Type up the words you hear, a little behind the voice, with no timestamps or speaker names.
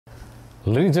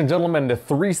Ladies and gentlemen, the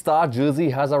three-star jersey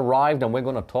has arrived and we're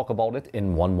going to talk about it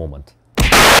in one moment.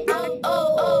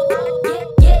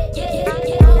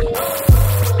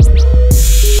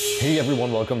 Hey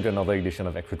everyone, welcome to another edition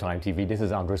of Extra Time TV. This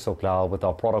is Andre Sokla with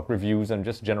our product reviews and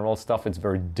just general stuff. It's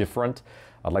very different.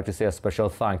 I'd like to say a special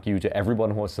thank you to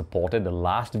everyone who has supported the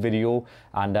last video,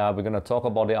 and we're going to talk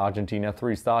about the Argentina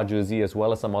three-star jersey as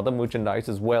well as some other merchandise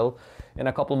as well in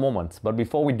a couple moments. But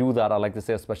before we do that, I'd like to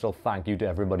say a special thank you to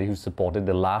everybody who supported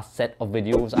the last set of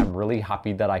videos. I'm really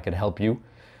happy that I could help you.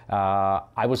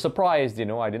 I was surprised, you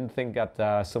know, I didn't think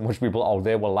that so much people out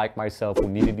there were like myself who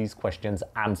needed these questions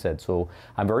answered. So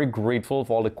I'm very grateful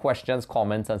for all the questions,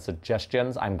 comments and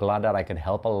suggestions. I'm glad that I can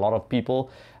help a lot of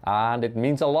people, and it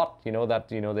means a lot, you know, that,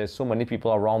 there's so many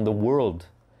people around the world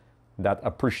that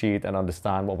appreciate and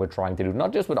understand what we're trying to do,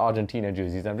 not just with Argentina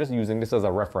jerseys. I'm just using this as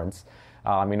a reference.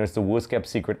 It's the worst kept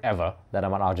secret ever that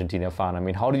I'm an Argentina fan. I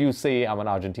mean, how do you say I'm an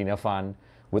Argentina fan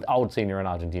without saying you're an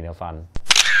Argentina fan?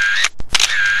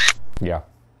 Yeah,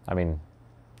 I mean,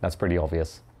 that's pretty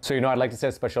obvious. So, I'd like to say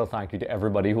a special thank you to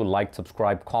everybody who liked,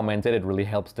 subscribed, commented. It really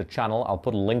helps the channel. I'll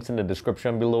put links in the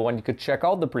description below and you could check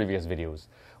out the previous videos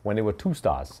when they were 2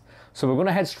 stars. So we're going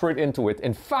to head straight into it.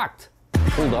 In fact,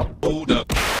 hold up.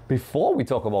 Before we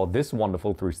talk about this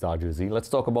wonderful 3-star jersey, let's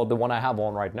talk about the one I have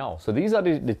on right now. So these are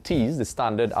the tees, the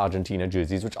standard Argentina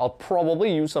jerseys, which I'll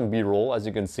probably use some B-roll, as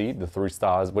you can see, the 3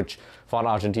 stars, which for an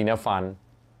Argentina fan,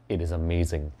 it is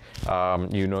amazing.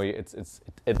 It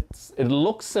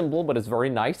looks simple, but it's very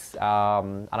nice.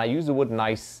 And I use the word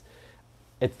nice.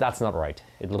 That's not right.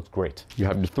 It looks great. You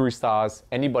have the 3 stars.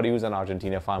 Anybody who's an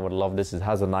Argentina fan would love this. It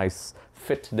has a nice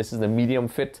fit. This is the medium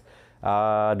fit.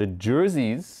 The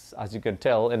jerseys, as you can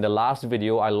tell, in the last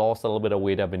video, I lost a little bit of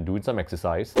weight. I've been doing some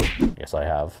exercise. Yes, I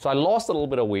have. So I lost a little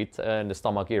bit of weight in the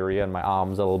stomach area and my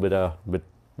arms a little bit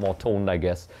more toned, I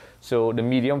guess. So the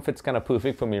medium fits kind of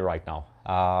perfect for me right now.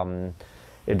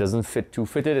 It doesn't fit too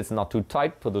fitted. It's not too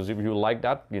tight. For those of you who like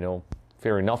that,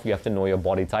 fair enough. You have to know your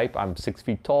body type. I'm 6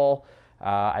 feet tall.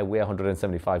 I weigh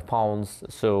 175 pounds.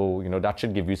 So, that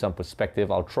should give you some perspective.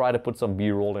 I'll try to put some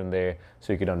B-roll in there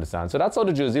so you can understand. So that's how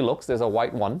the jersey looks. There's a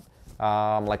white one.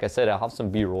 Like I said, I'll have some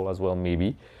B-roll as well,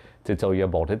 maybe, to tell you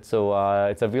about it. So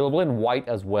it's available in white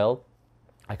as well.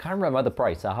 I can't remember the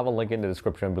price. I'll have a link in the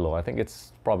description below. I think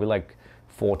it's probably like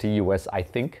 40 US, I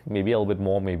think. Maybe a little bit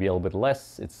more, maybe a little bit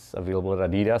less. It's available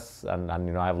at Adidas,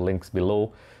 and I have links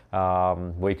below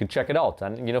where you can check it out.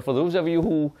 And, for those of you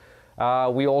who,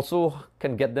 we also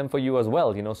can get them for you as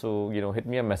well, so, hit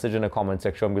me a message in the comment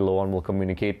section below and we'll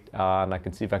communicate, and I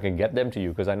can see if I can get them to you,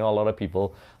 because I know a lot of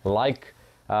people like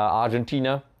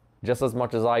Argentina just as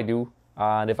much as I do.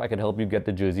 And if I can help you get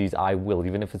the jerseys, I will,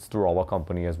 even if it's through our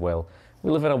company as well. We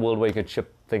live in a world where you can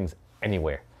ship things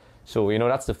anywhere. So,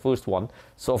 that's the first one.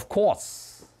 So, of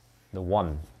course, the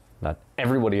one that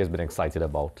everybody has been excited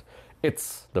about,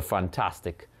 it's the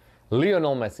fantastic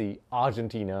Lionel Messi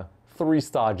Argentina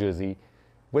 3-star jersey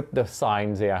with the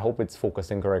signs here. I hope it's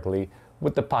focusing correctly,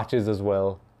 with the patches as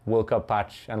well, World Cup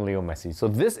patch and Leo Messi. So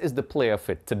this is the player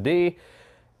fit. Today,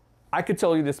 I could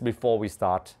tell you this before we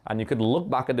start, and you could look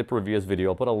back at the previous video.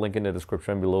 I'll put a link in the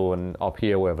description below and up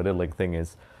here, wherever the link thing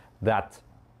is, that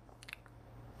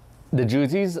the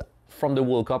jerseys from the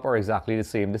World Cup are exactly the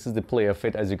same. This is the player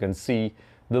fit, as you can see,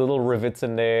 the little rivets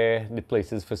in there, the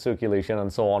places for circulation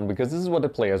and so on, because this is what the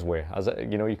players wear. As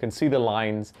you can see the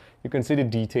lines, you can see the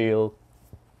detail,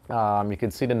 you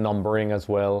can see the numbering as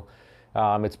well.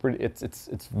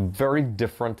 It's very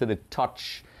different to the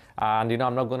touch. And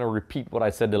I'm not going to repeat what I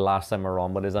said the last time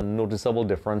around, but there's a noticeable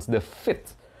difference. The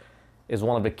fit is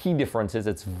one of the key differences.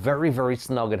 It's very, very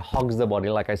snug. It hugs the body.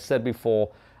 Like I said before,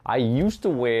 I used to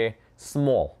wear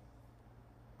small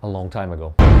a long time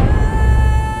ago.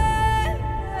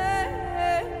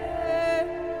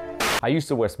 I used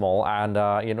to wear small, and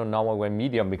now I wear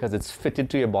medium because it's fitted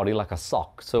to your body like a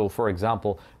sock. So for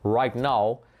example, right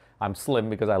now I'm slim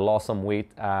because I lost some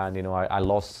weight, and I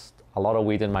lost a lot of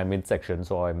weight in my midsection,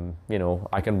 so I'm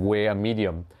I can wear a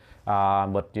medium.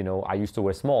 But I used to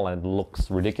wear small and it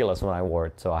looks ridiculous when I wore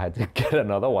it, so I had to get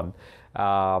another one.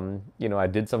 I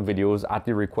did some videos at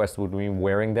the request with me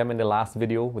wearing them in the last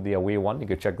video with the away one. You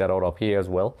could check that out up here as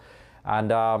well.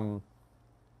 And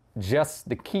just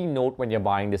the keynote when you're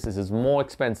buying this is it's more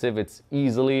expensive. It's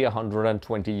easily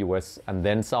 120 US and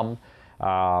then some.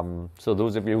 So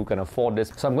those of you who can afford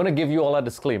this. So I'm going to give you all a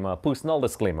disclaimer, a personal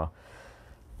disclaimer.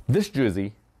 This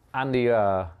jersey and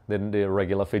the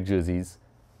regular fit jerseys,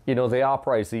 they are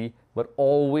pricey, but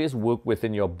always work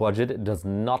within your budget. It does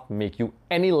not make you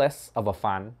any less of a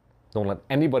fan. Don't let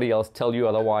anybody else tell you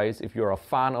otherwise. If you're a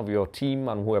fan of your team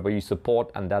and whoever you support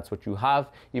and that's what you have,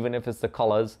 even if it's the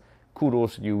colors,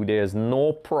 kudos to you. There's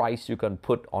no price you can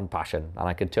put on passion, and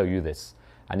I can tell you this.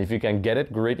 And if you can get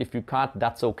it, great. If you can't,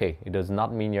 that's okay. It does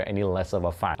not mean you're any less of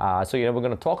a fan. So, you know, we're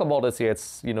going to talk about this here.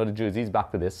 It's, you know, the jerseys,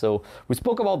 back to this. So we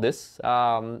spoke about this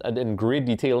in great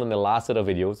detail in the last set of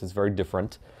videos. It's very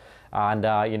different. And,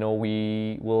 you know,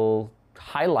 we will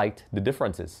highlight the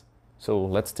differences. So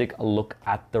let's take a look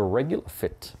at the regular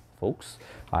fit, folks.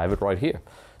 I have it right here.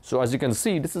 So as you can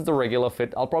see, this is the regular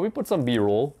fit. I'll probably put some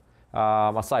B-roll,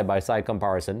 a side-by-side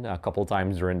comparison a couple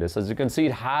times during this. As you can see,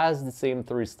 it has the same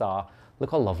 3-star. Look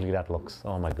how lovely that looks.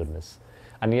 Oh my goodness.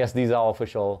 And yes, these are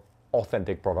official,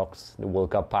 authentic products, the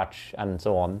World Cup patch and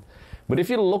so on. But if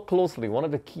you look closely, one of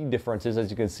the key differences,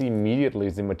 as you can see immediately,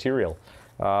 is the material.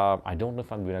 I don't know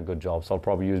if I'm doing a good job, so I'll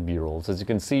probably use B-rolls. As you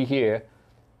can see here,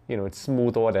 you know, it's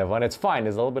smooth or whatever, and it's fine.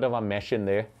 There's a little bit of a mesh in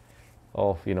there,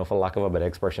 or, you know, for lack of a better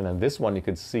expression. And this one, you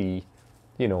could see,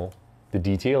 you know, the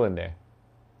detail in there.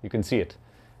 You can see it.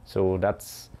 So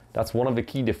that's one of the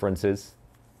key differences.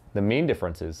 The main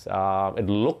differences, it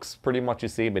looks pretty much the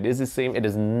same. It is the same. It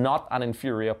is not an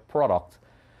inferior product,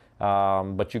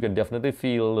 but you can definitely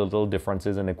feel little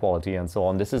differences in the quality and so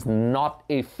on. This is not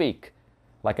a fake.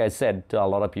 Like I said to a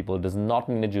lot of people, it does not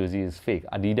mean the jersey is fake.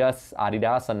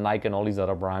 Adidas and Nike and all these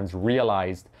other brands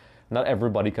realized not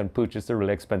everybody can purchase the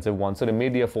really expensive ones, so they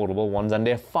made the affordable ones, and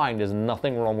they're fine. There's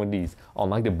nothing wrong with these.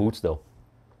 Unlike the boots, though.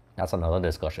 That's another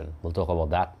discussion. We'll talk about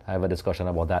that. I have a discussion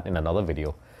about that in another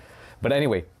video. But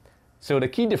anyway, so the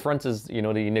key difference is, you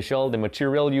know, the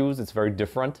material used, it's very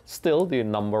different. Still, the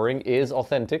numbering is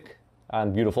authentic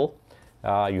and beautiful.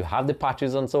 You have the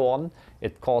patches and so on.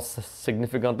 It costs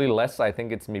significantly less. I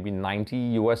think it's maybe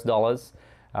 $90 US,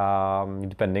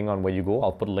 depending on where you go.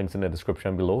 I'll put links in the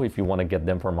description below. If you want to get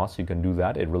them from us, you can do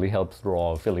that. It really helps through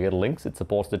our affiliate links. It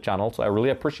supports the channel, so I really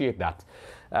appreciate that.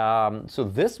 So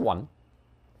this one,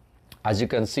 as you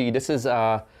can see, this is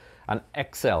an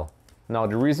XL. Now,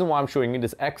 the reason why I'm showing you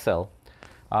this XL,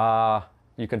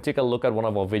 you can take a look at one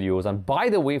of our videos. And by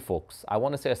the way, folks, I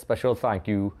want to say a special thank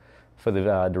you for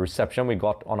the reception we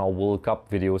got on our World Cup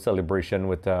video celebration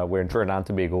with, we're in Trinidad and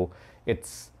Tobago.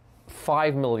 It's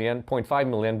 0.5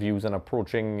 million views and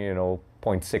approaching, you know,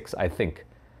 0.6, I think,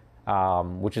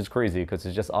 which is crazy because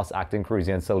it's just us acting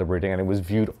crazy and celebrating, and it was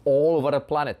viewed all over the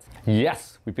planet.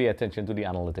 Yes, we pay attention to the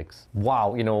analytics.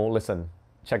 Wow, you know, listen,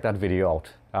 check that video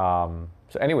out.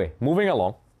 So anyway, moving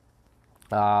along,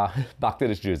 back to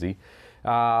this jersey.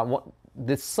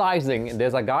 The sizing,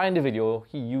 there's a guy in the video,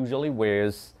 he usually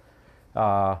wears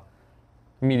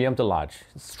medium to large,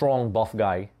 strong, buff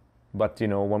guy. But, you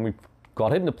know, when we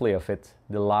got in the player fit,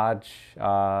 the large,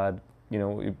 you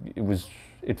know,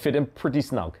 it fit him pretty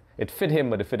snug. It fit him,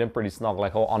 but it fit him pretty snug,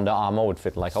 like how Under Armour would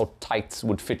fit, like how tights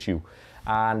would fit you.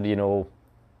 And, you know,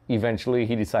 eventually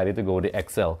he decided to go the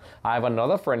XL. I have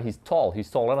another friend, he's tall, he's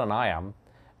taller than I am.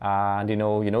 And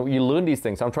you learn these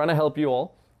things. I'm trying to help you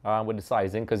all with the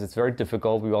sizing because it's very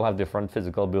difficult. We all have different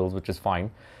physical builds, which is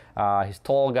fine. He's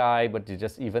tall guy, but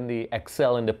even the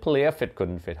XL in the player fit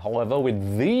couldn't fit. However,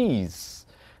 with these,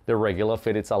 the regular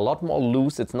fit, it's a lot more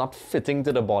loose. It's not fitting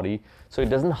to the body, so it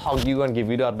doesn't hug you and give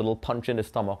you that little punch in the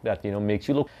stomach that, you know, makes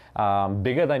you look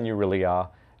bigger than you really are.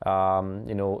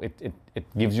 You know,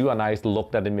 it gives you a nice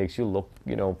look that it makes you look,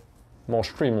 you know, more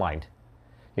streamlined.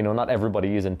 You know, not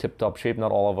everybody is in tip-top shape.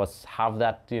 Not all of us have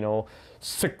that, you know,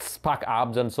 six-pack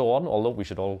abs and so on, although we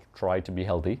should all try to be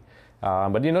healthy.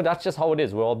 But, you know, that's just how it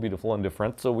is. We're all beautiful and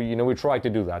different. So, we try to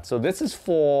do that. So this is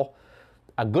for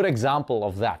a good example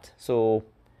of that. So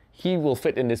he will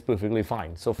fit in this perfectly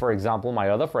fine. So, for example, my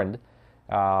other friend,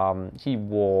 he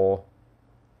wore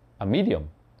a medium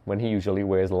when he usually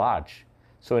wears large.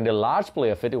 So in the large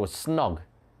player fit, it was snug.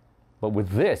 But with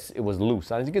this, it was loose.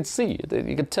 And as you can see,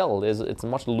 you can tell it's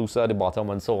much looser at the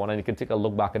bottom and so on. And you can take a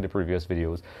look back at the previous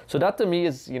videos. So that to me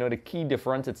is, you know, the key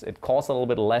difference. It costs a little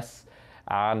bit less.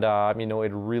 And, you know,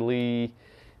 it really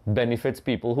benefits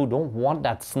people who don't want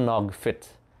that snug fit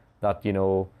that, you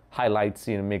know, highlights,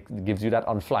 you know, gives you that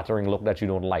unflattering look that you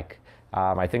don't like.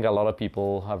 I think a lot of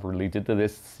people have related to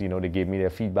this. You know, they gave me their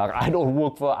feedback. I don't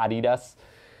work for Adidas,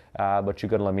 but you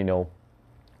can let me know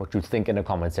what you think in the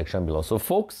comment section below. So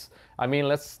folks, I mean,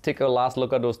 let's take a last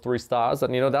look at those 3 stars.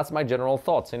 And, you know, that's my general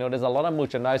thoughts. You know, there's a lot of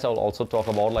merchandise I'll also talk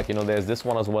about. Like, you know, there's this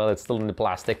one as well. It's still in the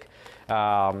plastic.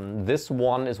 This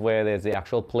one is where there's the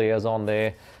actual players on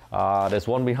there. There's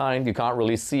one behind. You can't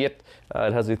really see it.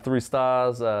 It has the 3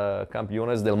 stars,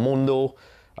 Campeones del Mundo.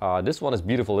 This one is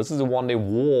beautiful. This is the one they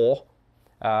wore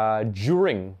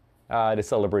during the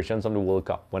celebrations of the World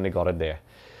Cup when they got it there.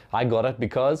 I got it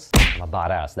because I'm a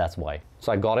badass, that's why.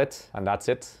 So I got it, and that's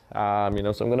it. You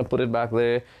know, so I'm gonna put it back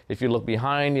there. If you look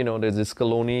behind, you know, there's this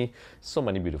Scaloni. So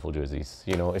many beautiful jerseys,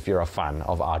 you know, if you're a fan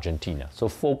of Argentina. So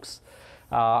folks,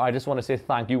 I just want to say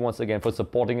thank you once again for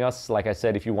supporting us. Like I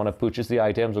said, if you want to purchase the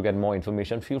items or get more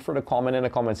information, feel free to comment in the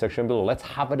comment section below. Let's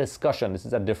have a discussion. This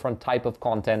is a different type of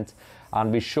content, and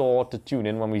be sure to tune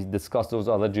in when we discuss those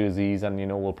other jerseys. And you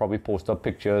know, we'll probably post up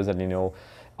pictures, and you know,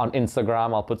 on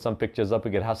Instagram I'll put some pictures up.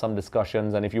 We could have some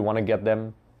discussions, and if you want to get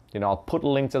them, you know, I'll put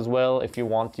links as well. If you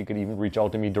want, you could even reach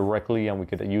out to me directly, and we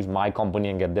could use my company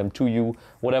and get them to you.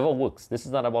 Whatever works. This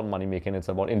is not about money making, it's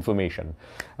about information.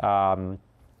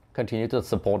 Continue to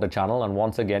support the channel, and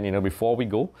once again, you know, before we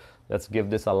go, let's give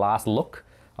this a last look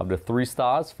of the 3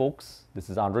 stars, folks. This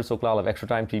is Andre Soklal of Extra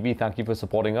Time TV. Thank you for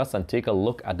supporting us, and take a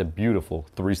look at the beautiful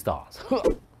 3 stars.